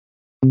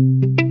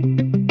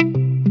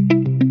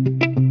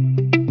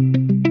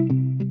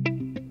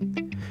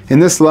In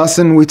this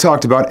lesson, we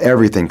talked about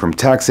everything from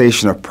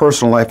taxation of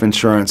personal life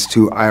insurance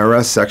to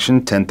IRS Section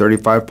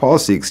 1035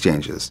 policy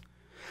exchanges.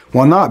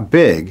 While not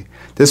big,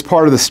 this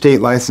part of the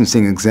state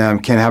licensing exam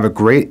can have a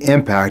great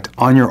impact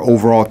on your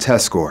overall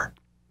test score.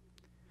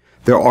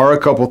 There are a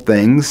couple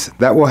things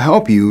that will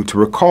help you to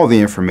recall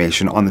the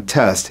information on the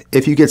test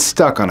if you get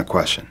stuck on a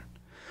question.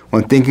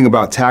 When thinking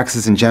about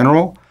taxes in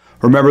general,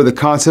 remember the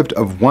concept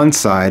of one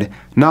side,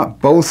 not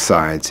both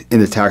sides, in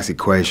the tax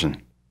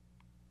equation.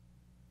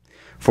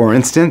 For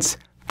instance,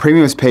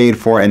 premiums paid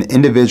for an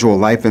individual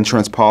life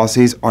insurance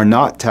policies are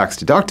not tax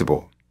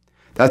deductible.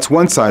 That's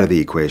one side of the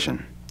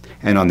equation.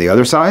 And on the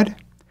other side,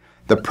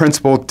 the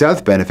principal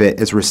death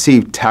benefit is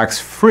received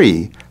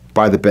tax-free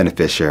by the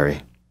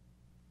beneficiary.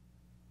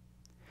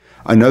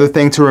 Another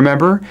thing to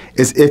remember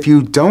is if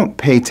you don't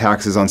pay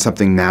taxes on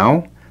something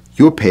now,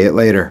 you'll pay it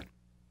later.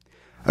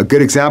 A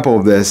good example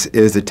of this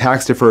is the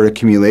tax-deferred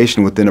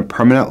accumulation within a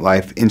permanent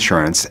life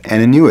insurance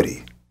and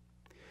annuity.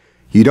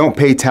 You don't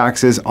pay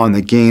taxes on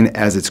the gain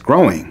as it's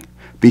growing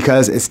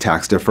because it's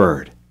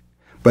tax-deferred,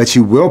 but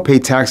you will pay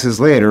taxes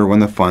later when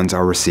the funds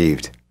are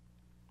received.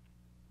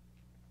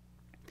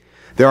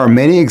 There are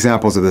many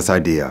examples of this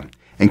idea,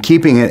 and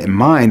keeping it in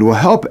mind will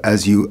help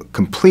as you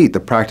complete the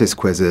practice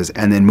quizzes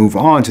and then move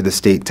on to the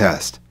state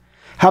test.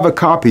 Have a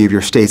copy of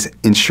your state's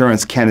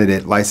Insurance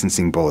Candidate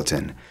Licensing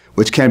Bulletin,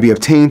 which can be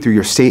obtained through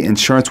your state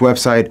insurance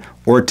website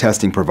or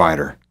testing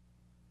provider.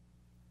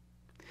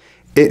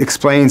 It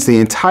explains the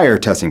entire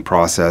testing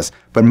process,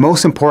 but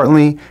most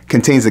importantly,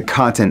 contains a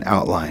content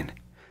outline.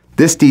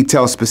 This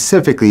details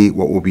specifically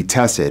what will be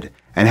tested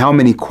and how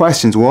many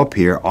questions will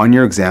appear on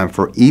your exam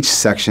for each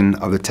section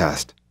of the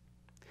test.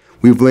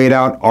 We've laid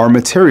out our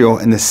material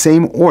in the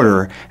same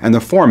order and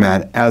the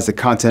format as the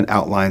content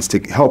outlines to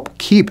help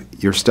keep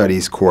your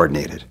studies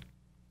coordinated.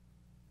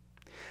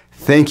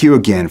 Thank you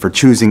again for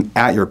choosing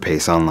At Your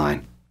Pace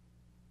Online.